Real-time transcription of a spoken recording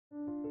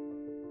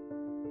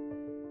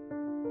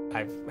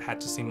I've had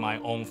to see my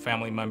own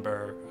family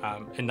member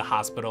in the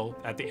hospital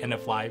at the end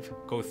of life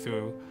go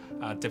through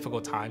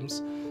difficult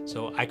times.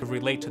 So I could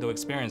relate to those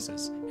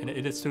experiences. And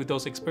it is through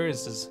those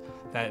experiences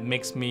that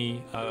makes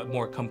me a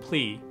more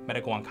complete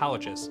medical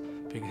oncologist.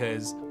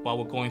 Because while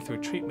we're going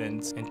through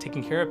treatments and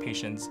taking care of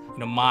patients,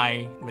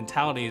 my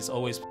mentality is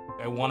always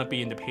I want to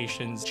be in the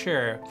patient's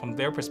chair from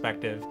their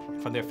perspective,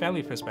 from their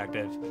family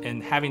perspective,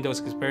 and having those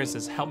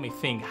experiences help me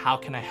think, how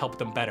can I help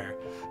them better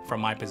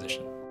from my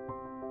position?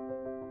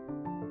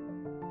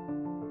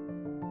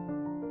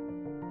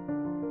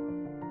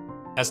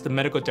 As the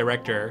medical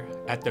director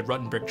at the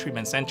Ruttenberg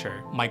Treatment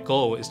Center, my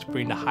goal is to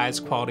bring the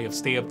highest quality of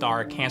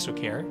state-of-the-art cancer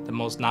care, the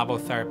most novel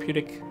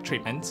therapeutic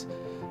treatments,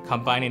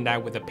 combining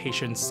that with a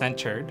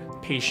patient-centered,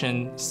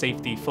 patient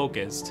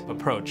safety-focused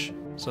approach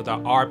so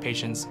that our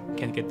patients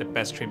can get the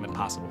best treatment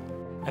possible.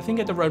 I think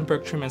at the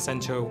Ruttenberg Treatment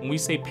Center, when we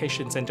say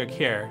patient-centered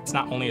care, it's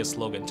not only a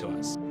slogan to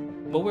us.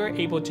 What we're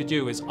able to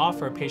do is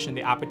offer a patient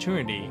the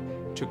opportunity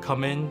to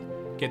come in,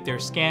 get their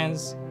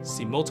scans,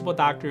 see multiple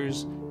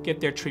doctors, get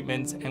their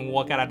treatments, and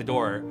walk out the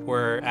door,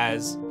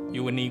 whereas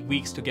you would need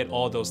weeks to get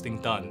all those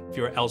things done if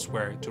you're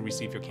elsewhere to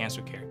receive your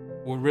cancer care.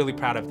 We're really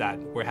proud of that.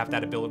 We have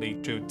that ability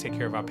to take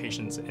care of our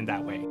patients in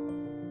that way.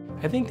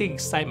 I think the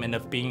excitement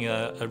of being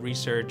a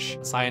research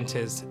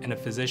scientist and a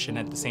physician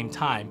at the same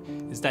time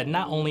is that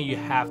not only you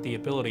have the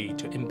ability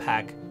to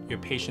impact your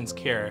patient's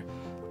care,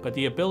 but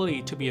the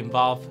ability to be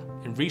involved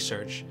in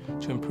research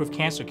to improve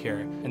cancer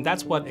care. And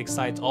that's what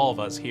excites all of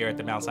us here at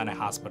the Mount Sinai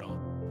Hospital.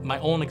 My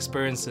own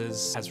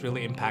experiences has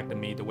really impacted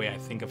me the way I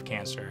think of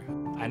cancer.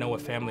 I know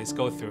what families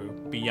go through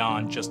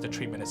beyond just the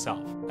treatment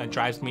itself. That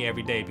drives me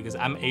every day because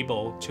I'm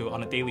able to,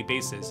 on a daily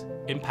basis,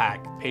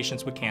 impact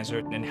patients with cancer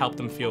and help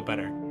them feel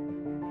better.